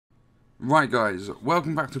Right guys,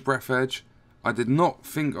 welcome back to Breathedge. I did not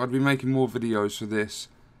think I'd be making more videos for this,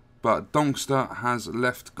 but Donkster has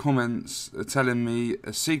left comments telling me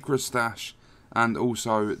a secret stash, and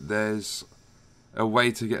also there's a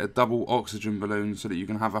way to get a double oxygen balloon so that you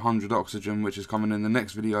can have 100 oxygen, which is coming in the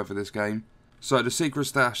next video for this game. So the secret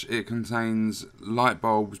stash, it contains light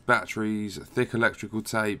bulbs, batteries, thick electrical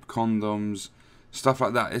tape, condoms, stuff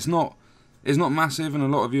like that. It's not massive, and a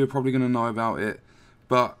lot of you are probably going to know about it,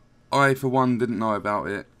 but I, for one, didn't know about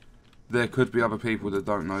it. There could be other people that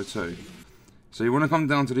don't know too. So you want to come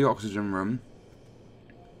down to the oxygen room.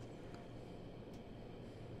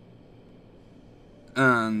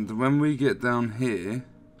 And when we get down here,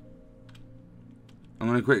 I'm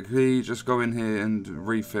going to quickly just go in here and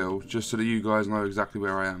refill, just so that you guys know exactly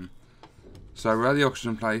where I am. So we're at the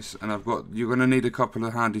oxygen place, and you're going to need a couple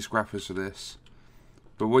of handy scrappers for this.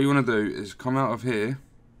 But what you want to do is come out of here,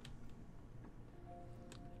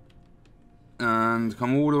 and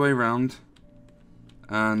come all the way around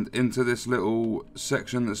and into this little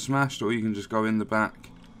section that's smashed, or you can just go in the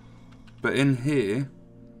back. But in here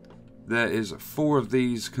there is 4 of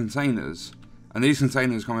these containers, and these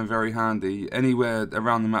containers come in very handy. Anywhere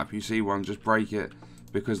around the map you see one, just break it,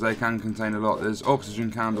 because they can contain a lot. There's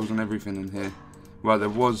oxygen candles and everything in here. Well,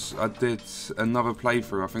 I did another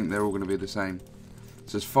playthrough, I think they're all going to be the same.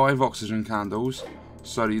 So there's 5 oxygen candles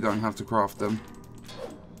so that you don't have to craft them.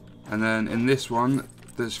 And then in this one,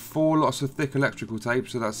 there's 4 lots of thick electrical tape,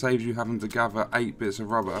 so that saves you having to gather 8 bits of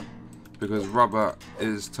rubber, because rubber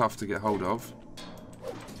is tough to get hold of.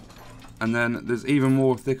 And then there's even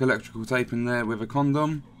more thick electrical tape in there with a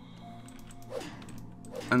condom.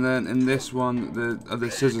 And then in this one,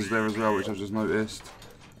 there's scissors there as well, which I've just noticed.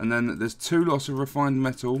 And then there's 2 lots of refined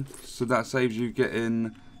metal, so that saves you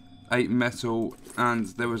getting 8 metal. And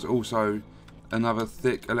there was also another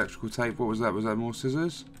thick electrical tape. What was that? Was that more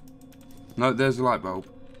scissors? No, there's a light bulb.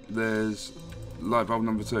 There's light bulb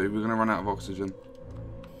number 2. We're going to run out of oxygen.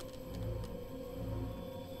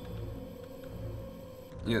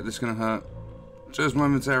 Yeah, this is going to hurt. Just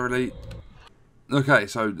momentarily. Okay,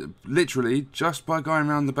 so literally, just by going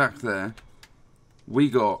around the back there, we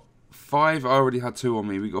got 5, I already had 2 on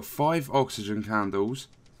me. We got 5 oxygen candles.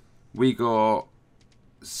 We got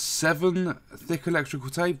 7 thick electrical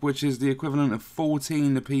tape, which is the equivalent of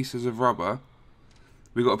 14 pieces of rubber.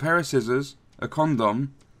 We got a pair of scissors, a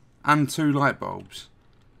condom, and 2 light bulbs.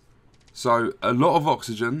 So a lot of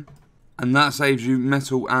oxygen, and that saves you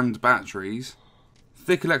metal and batteries.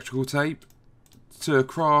 Thick electrical tape. To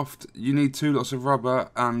craft, you need 2 lots of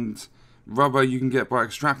rubber, and rubber you can get by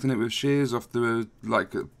extracting it with shears off the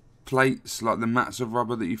plates, like the mats of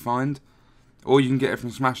rubber that you find, or you can get it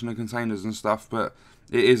from smashing the containers and stuff, but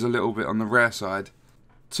it is a little bit on the rare side.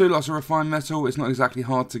 2 lots of refined metal. It's not exactly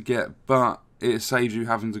hard to get, but it saves you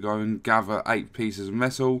having to go and gather 8 pieces of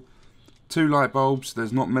metal. 2 light bulbs.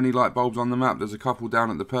 There's not many light bulbs on the map. There's a couple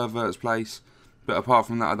down at the pervert's place, but apart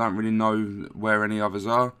from that I don't really know where any others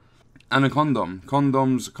are. And a condom.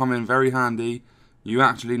 Condoms come in very handy. You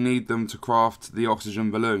actually need them to craft the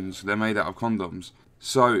oxygen balloons. They're made out of condoms.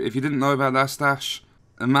 So if you didn't know about that stash,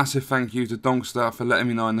 a massive thank you to Donkster for letting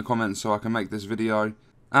me know in the comments so I can make this video.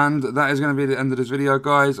 And that is going to be the end of this video,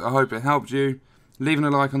 guys. I hope it helped you. Leaving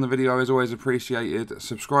a like on the video is always appreciated.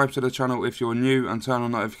 Subscribe to the channel if you're new, and turn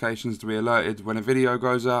on notifications to be alerted when a video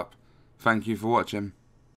goes up. Thank you for watching.